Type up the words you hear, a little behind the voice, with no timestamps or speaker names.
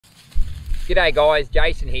G'day guys,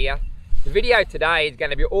 Jason here. The video today is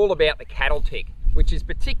going to be all about the cattle tick, which is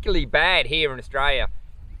particularly bad here in Australia,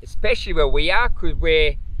 especially where we are because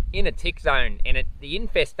we're in a tick zone, and the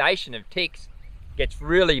infestation of ticks gets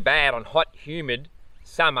really bad on hot, humid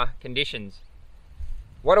summer conditions.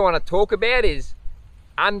 What I want to talk about is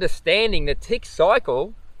understanding the tick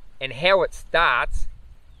cycle and how it starts,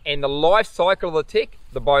 and the life cycle of the tick,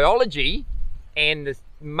 the biology, and the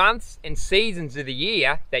months and seasons of the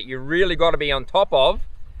year that you really got to be on top of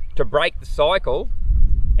to break the cycle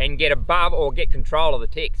and get above or get control of the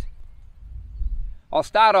ticks. I'll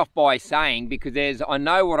start off by saying, because I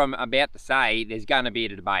know what I'm about to say, there's going to be a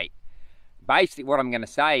debate. Basically what I'm going to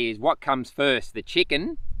say is, what comes first, the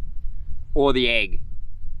chicken or the egg?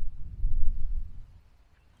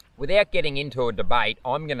 Without getting into a debate,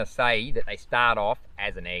 I'm going to say that they start off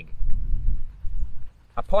as an egg.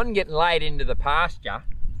 Upon getting laid into the pasture,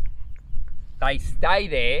 they stay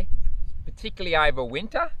there, particularly over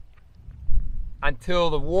winter, until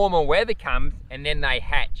the warmer weather comes, and then they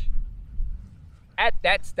hatch. At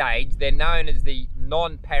that stage, they're known as the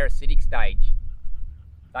non-parasitic stage.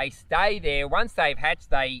 They stay there. Once they've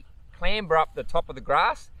hatched, they clamber up the top of the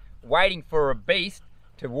grass, waiting for a beast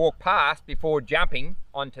to walk past before jumping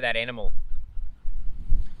onto that animal.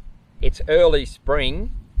 It's early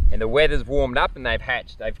spring and the weather's warmed up and they've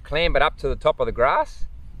hatched. They've clambered up to the top of the grass,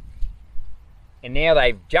 and now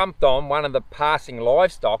they've jumped on one of the passing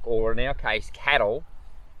livestock, or in our case cattle,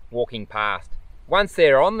 walking past. Once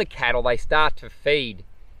they're on the cattle, they start to feed,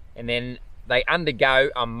 and then they undergo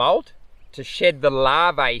a molt to shed the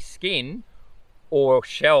larvae skin or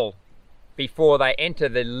shell before they enter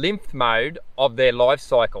the lymph mode of their life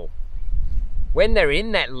cycle. When they're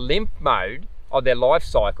in that lymph mode of their life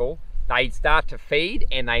cycle, they start to feed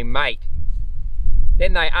and they mate.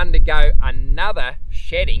 Then they undergo another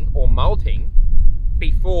shedding or molting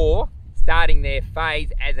before starting their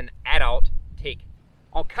phase as an adult tick.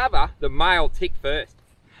 I'll cover the male tick first.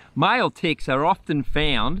 Male ticks are often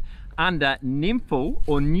found under nymphal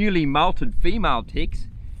or newly molted female ticks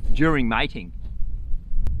during mating.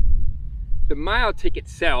 The male tick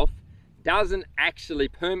itself doesn't actually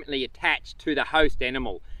permanently attach to the host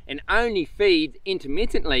animal and only feeds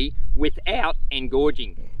intermittently without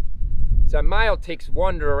engorging. So male ticks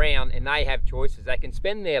wander around and they have choices. They can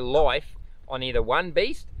spend their life on either one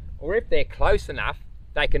beast, or if they're close enough,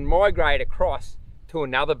 they can migrate across to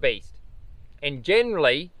another beast. And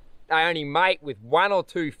generally, they only mate with one or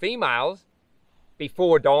two females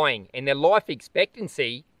before dying, and their life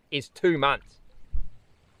expectancy is 2 months.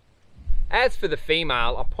 As for the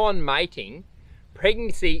female, upon mating,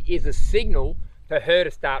 pregnancy is a signal for her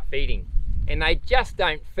to start feeding. And they just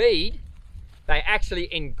don't feed, they actually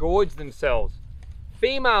engorge themselves.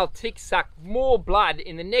 Female ticks suck more blood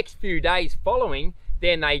in the next few days following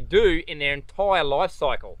than they do in their entire life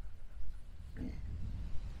cycle.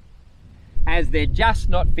 As they're just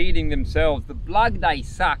not feeding themselves, the blood they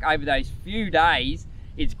suck over those few days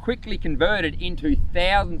is quickly converted into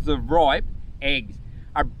thousands of ripe eggs.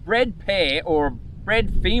 A bred pair or a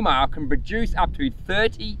bred female can produce up to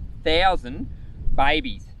 30,000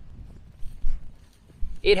 babies.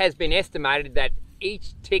 It has been estimated that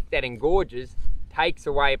each tick that engorges takes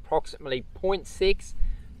away approximately 0.6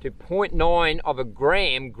 to 0.9 of a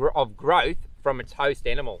gram of growth from its host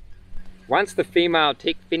animal. Once the female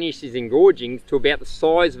tick finishes engorging to about the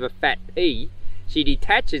size of a fat pea, she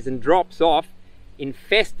detaches and drops off,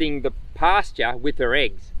 infesting the pasture with her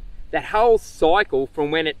eggs. That whole cycle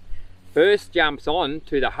from when it first jumps on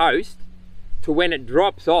to the host to when it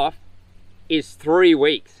drops off is 3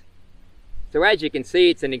 weeks. So as you can see,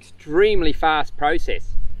 it's an extremely fast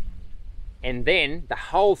process. And then the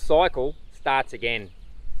whole cycle starts again.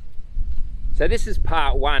 So this is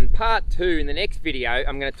part one. Part two, in the next video,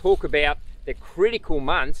 I'm going to talk about the critical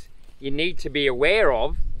months you need to be aware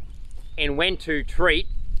of and when to treat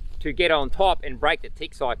to get on top and break the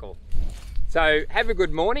tick cycle. So have a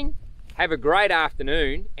good morning, have a great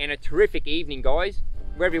afternoon, and a terrific evening, guys,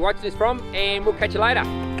 wherever you're watching this from, and we'll catch you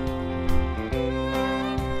later.